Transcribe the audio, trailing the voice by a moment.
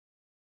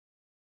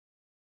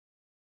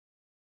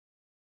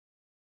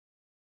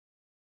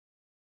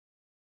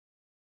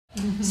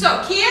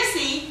So key of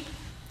C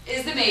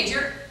is the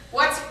major.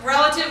 What's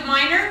relative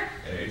minor?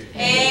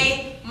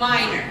 A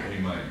minor. A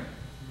minor.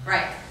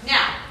 Right.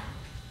 Now,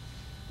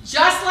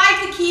 just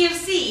like the key of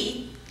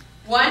C,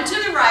 one to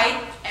the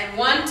right and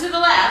one to the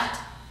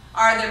left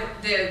are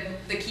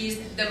the keys,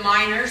 the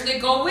minors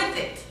that go with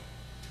it.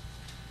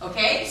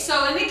 Okay,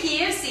 so in the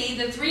key of C,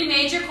 the three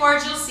major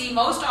chords you'll see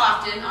most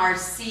often are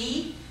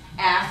C,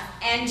 F,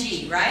 and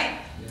G, right?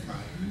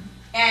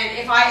 And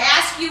if I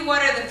ask you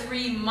what are the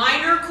three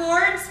minor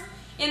chords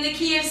in the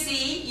key of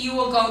C, you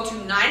will go to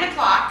 9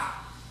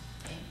 o'clock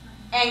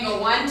and go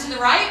one to the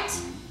right,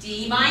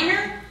 D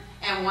minor,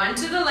 and one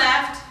to the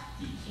left,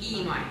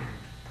 E minor.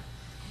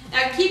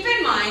 Now keep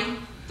in mind,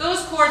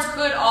 those chords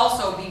could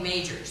also be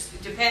majors.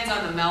 It depends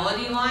on the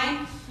melody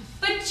line,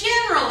 but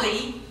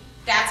generally,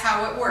 that's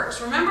how it works.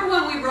 Remember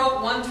when we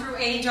wrote 1 through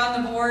 8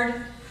 on the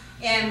board?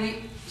 And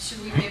maybe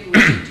we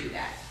should do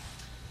that.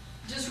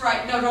 Just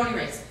write, no, don't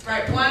erase it.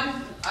 Write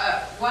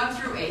 1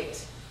 through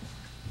 8.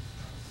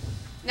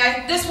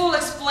 Now, this will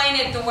explain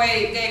it the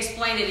way they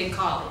explain it in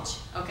college,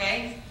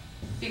 okay?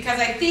 Because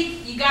I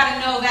think you got to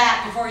know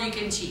that before you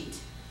can cheat.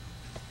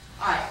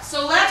 All right,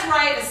 so let's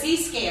write a C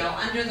scale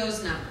under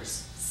those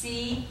numbers.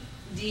 C,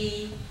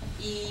 D,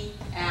 E,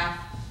 F,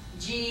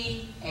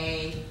 G,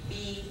 A,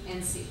 B,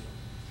 and C.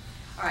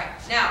 All right,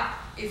 now,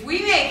 if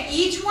we make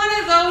each one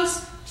of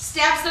those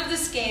steps of the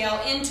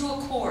scale into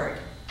a chord,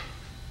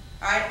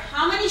 all right,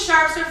 how many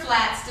sharps or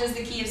flats does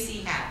the key of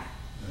C have?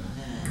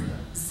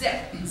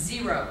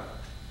 Zero.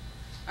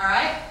 All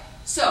right,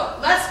 so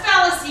let's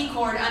spell a C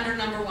chord under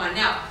number 1.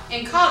 Now,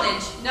 in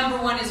college, number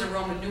 1 is a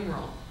Roman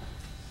numeral,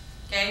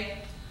 okay?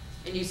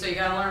 And so you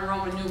got to learn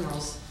Roman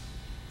numerals.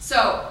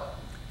 So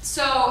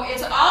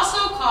it's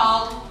also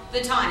called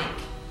the tonic.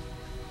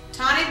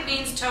 Tonic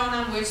means tone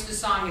on which the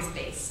song is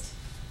based.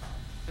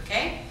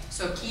 Okay?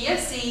 So key of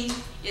C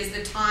is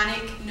the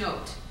tonic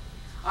note.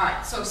 All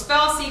right, so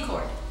spell C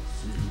chord.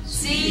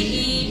 C,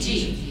 E,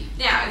 G.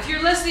 Now, if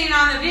you're listening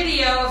on the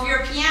video, if you're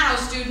a piano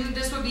student,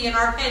 this would be an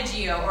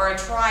arpeggio or a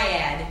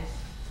triad.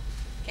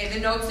 Okay, the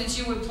notes that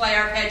you would play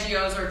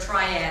arpeggios or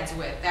triads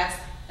with. That's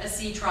a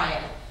C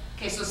triad.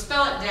 Okay, so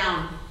spell it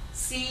down.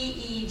 C,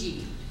 E,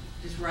 G.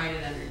 Just write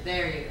it under.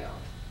 There you go.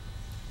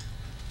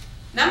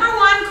 Number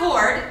 1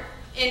 chord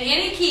in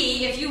any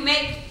key, if you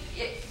make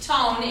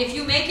tone, if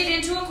you make it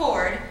into a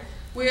chord,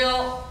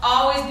 will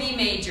always be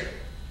major.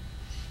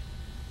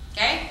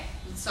 Okay?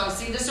 So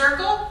see the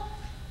circle?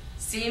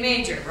 C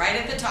major, right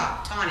at the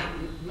top, tonic.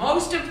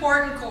 Most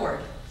important chord.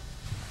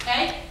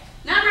 Okay?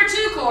 Number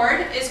 2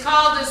 chord is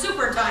called the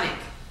supertonic.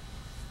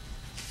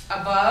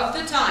 Above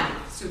the tonic,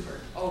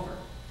 super, over.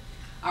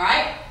 All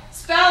right?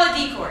 Spell a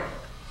D chord.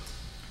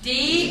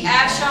 D,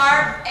 F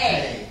sharp,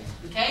 A.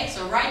 Okay?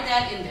 So write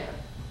that in there.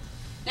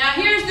 Now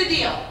here's the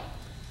deal.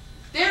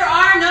 There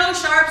are no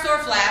sharps or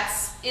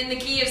flats in the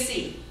key of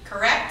C,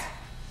 correct?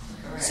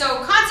 Correct.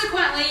 So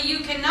consequently, you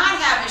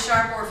cannot have a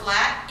sharp or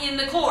flat in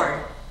the chord.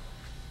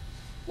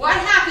 What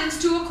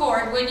happens to a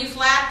chord when you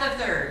flat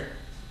the third?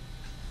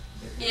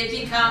 It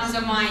becomes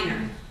a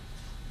minor.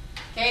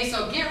 Okay,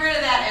 so get rid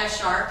of that F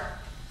sharp.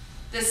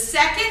 The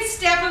second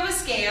step of a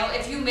scale,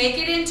 if you make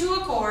it into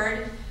a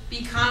chord,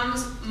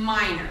 becomes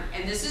minor.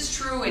 And this is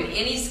true in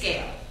any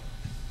scale.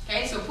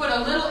 Okay, so put a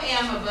little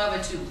M above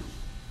a 2.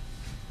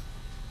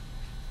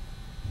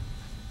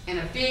 And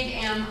a big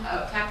M,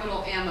 a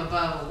capital M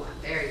above a 1.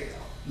 There you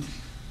go.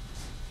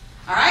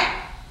 All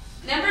right?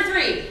 Number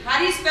 3, how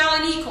do you spell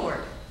an E chord?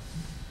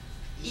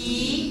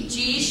 E,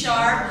 G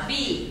sharp,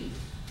 B.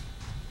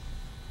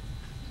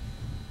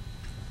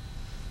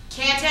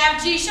 Can't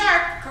have G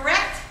sharp,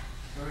 correct?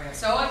 Correct.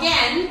 So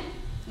again,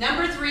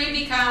 number 3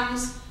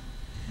 becomes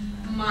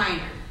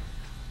minor.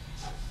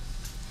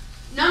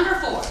 Number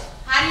 4,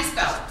 how do you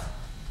spell it?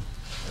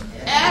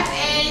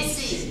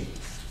 F-A-C.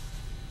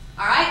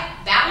 All right,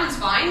 that one's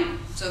fine,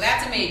 so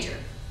that's a major.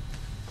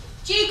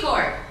 G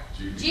chord,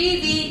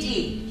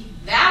 G-B-D.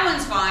 That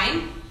one's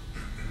fine.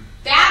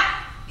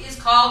 That is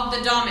called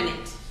the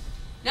dominant.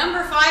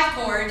 Number 5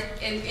 chord,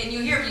 and you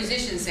hear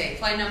musicians say,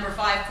 play number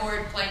 5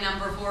 chord, play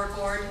number 4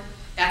 chord.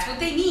 That's what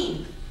they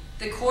mean.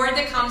 The chord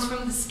that comes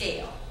from the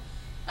scale.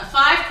 A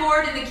 5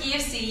 chord in the key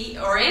of C,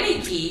 or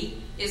any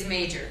key, is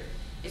major.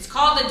 It's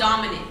called the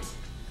dominant.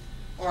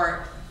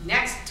 Or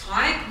next,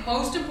 tonic,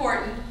 most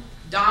important,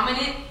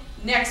 dominant,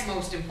 next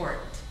most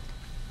important.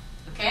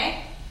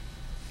 Okay?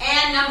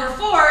 And number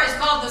 4 is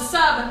called the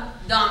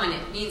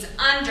subdominant, means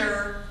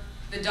under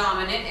the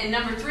dominant. And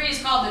number 3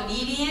 is called the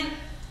median,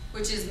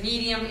 which is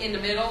medium in the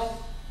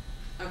middle.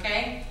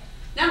 Okay?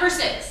 Number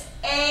 6,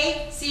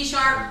 A, C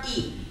sharp,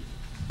 E.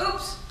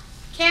 Oops,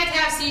 can't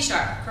have C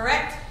sharp,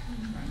 correct?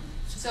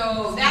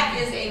 So that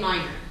is a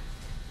minor.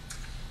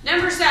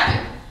 Number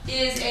 7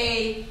 is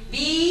a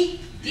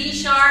B, D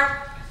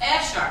sharp,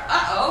 F sharp.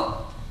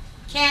 Uh-oh.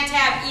 Can't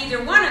have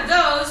either one of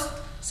those,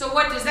 so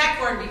what does that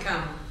chord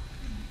become?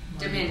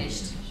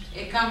 Diminished.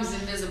 It comes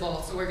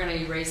invisible, so we're going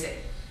to erase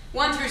it.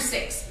 1 through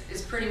 6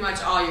 is pretty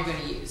much all you're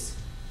going to use.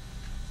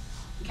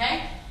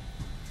 Okay?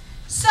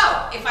 So,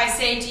 if I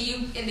say to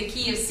you in the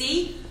key of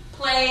C,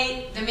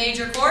 play the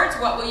major chords,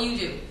 what will you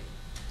do?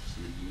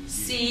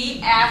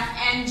 C, F,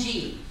 and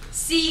G.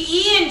 C,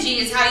 E, and G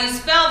is how you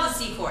spell the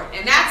C chord.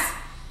 And that's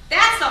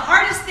the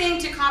hardest thing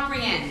to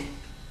comprehend.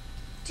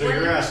 So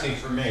you're asking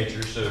for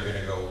major, so they're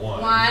going to go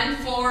 1,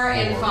 4,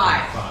 and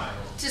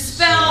 5. To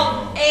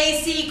spell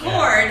A, C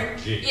chord,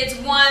 it's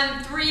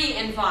 1, 3,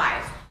 and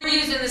 5. We're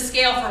using the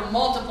scale for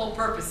multiple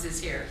purposes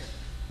here.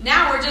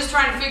 Now we're just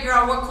trying to figure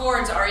out what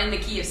chords are in the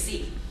key of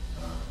C.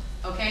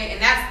 Okay,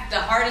 and that's the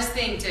hardest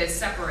thing to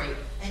separate.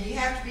 And you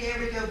have to be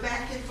able to go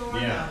back and forth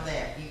on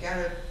that. You got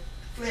to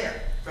flip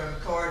from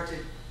chord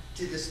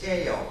to the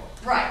scale.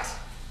 Right.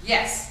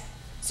 Yes.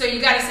 So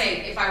you got to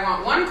say, if I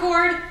want one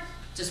chord,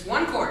 just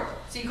one chord.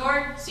 C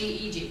chord, C,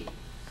 E, G.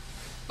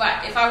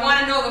 But if I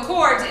want to know the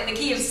chords in the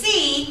key of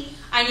C,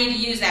 I need to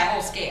use that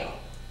whole scale.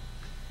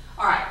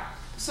 All right.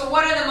 So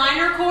what are the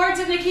minor chords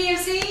in the key of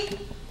C?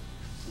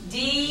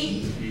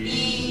 D,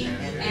 E,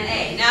 and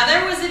A. Now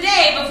there was a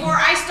day before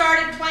I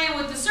started playing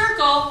with the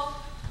circle,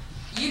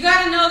 you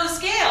got to know the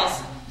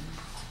scales.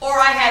 Or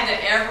I had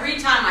to, every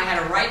time I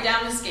had to write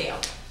down the scale.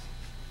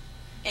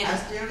 And,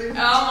 oh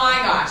my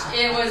gosh,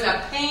 it was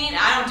a pain.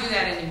 I don't do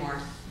that anymore.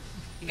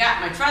 I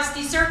got my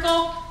trusty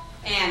circle,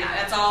 and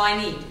that's all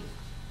I need.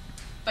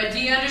 But do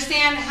you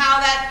understand how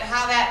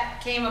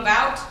that came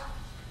about?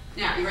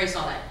 Now, erase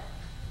all that.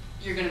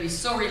 You're going to be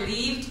so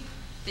relieved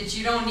that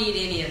you don't need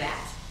any of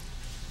that.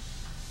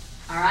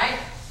 All right?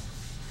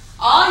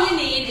 All you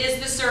need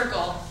is the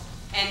circle,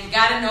 and you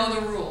got to know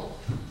the rule.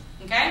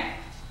 Okay?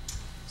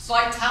 It's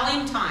like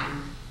telling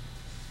time.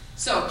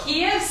 So,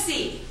 key of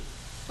C.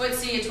 Put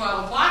C at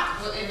 12 o'clock,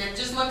 and then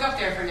just look up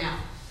there for now.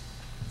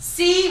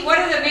 C, what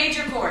are the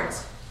major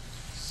chords?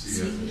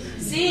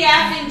 C,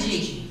 F, and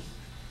G.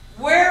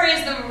 Where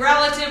is the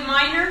relative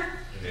minor?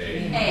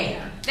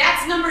 A.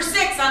 That's number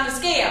 6 on the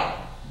scale.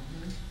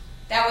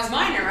 That was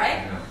minor,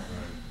 right?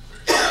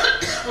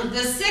 The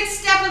 6th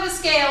step of the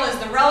scale is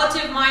the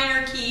relative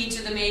minor key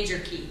to the major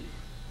key.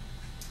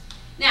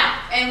 Now,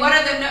 and what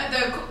are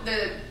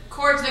the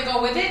chords that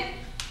go with it?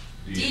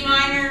 D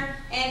minor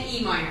and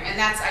E minor. And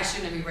that's, I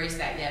shouldn't have erased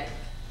that yet,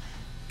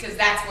 because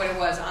that's what it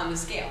was on the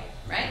scale,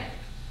 right?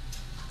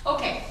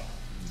 Okay,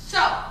 so,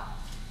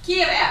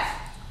 key of F.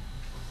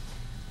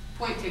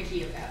 Point to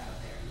key of F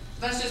up there.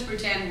 Let's just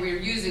pretend we're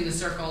using the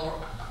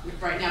circle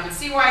right now, but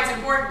see why it's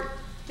important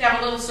to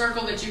have a little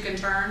circle that you can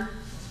turn?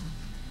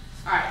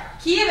 All right,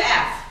 key of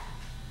F.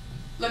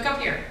 Look up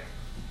here.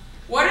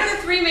 What are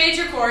the 3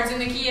 major chords in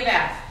the key of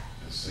F?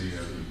 C,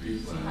 F, and B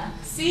flat.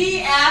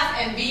 C, F,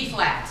 and B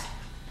flat.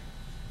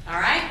 All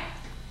right?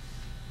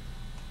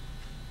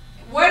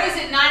 What is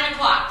at 9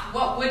 o'clock?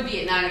 What would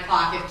be at 9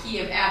 o'clock if key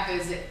of F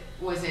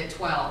was at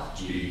 12?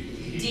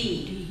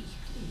 D.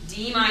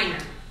 D minor.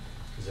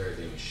 Because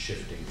everything is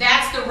shifting.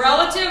 That's the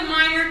relative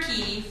minor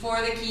key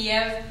for the key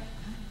of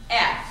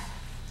F.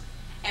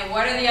 And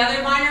what are the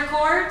other minor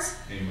chords?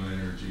 A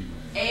minor, G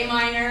minor. A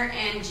minor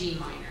and G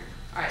minor.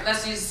 All right,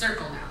 let's use a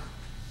circle now.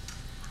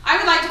 I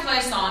would like to play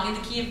a song in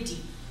the key of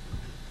D.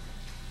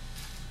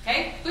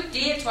 Okay, put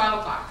D at 12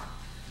 o'clock.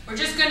 We're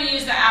just going to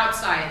use the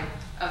outside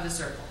of the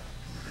circle.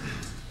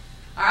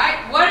 All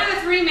right, what are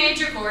the 3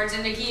 major chords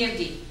in the key of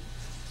D?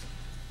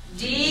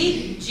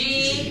 D,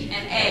 G,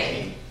 and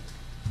A.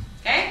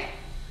 Okay?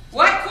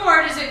 What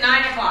chord is at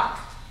 9 o'clock?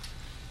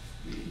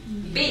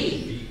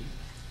 B.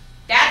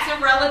 That's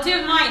a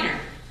relative minor.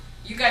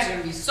 You guys are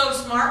going to be so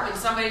smart when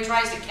somebody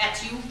tries to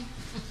catch you.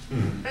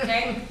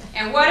 Okay?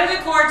 And what are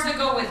the chords that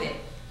go with it?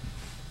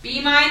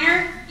 B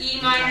minor, E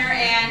minor,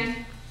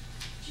 and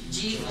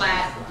G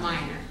flat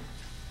minor.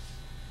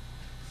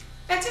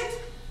 That's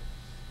it.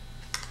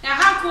 Now,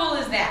 how cool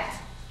is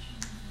that?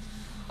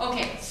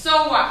 Okay,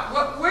 so what?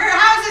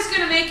 How is this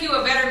going to make you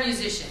a better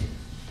musician?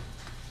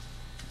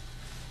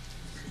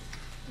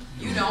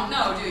 You don't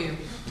know, do you?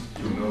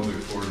 You'll know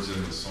the chords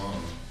in the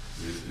song.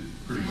 It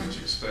pretty much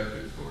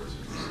expected chords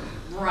in the song.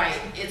 Right.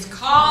 It's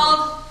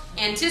called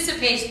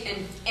anticipate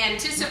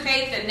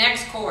the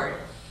next chord.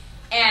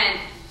 And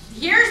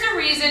here's the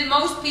reason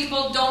most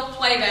people don't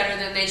play better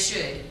than they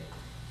should.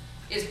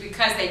 Is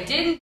because they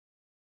didn't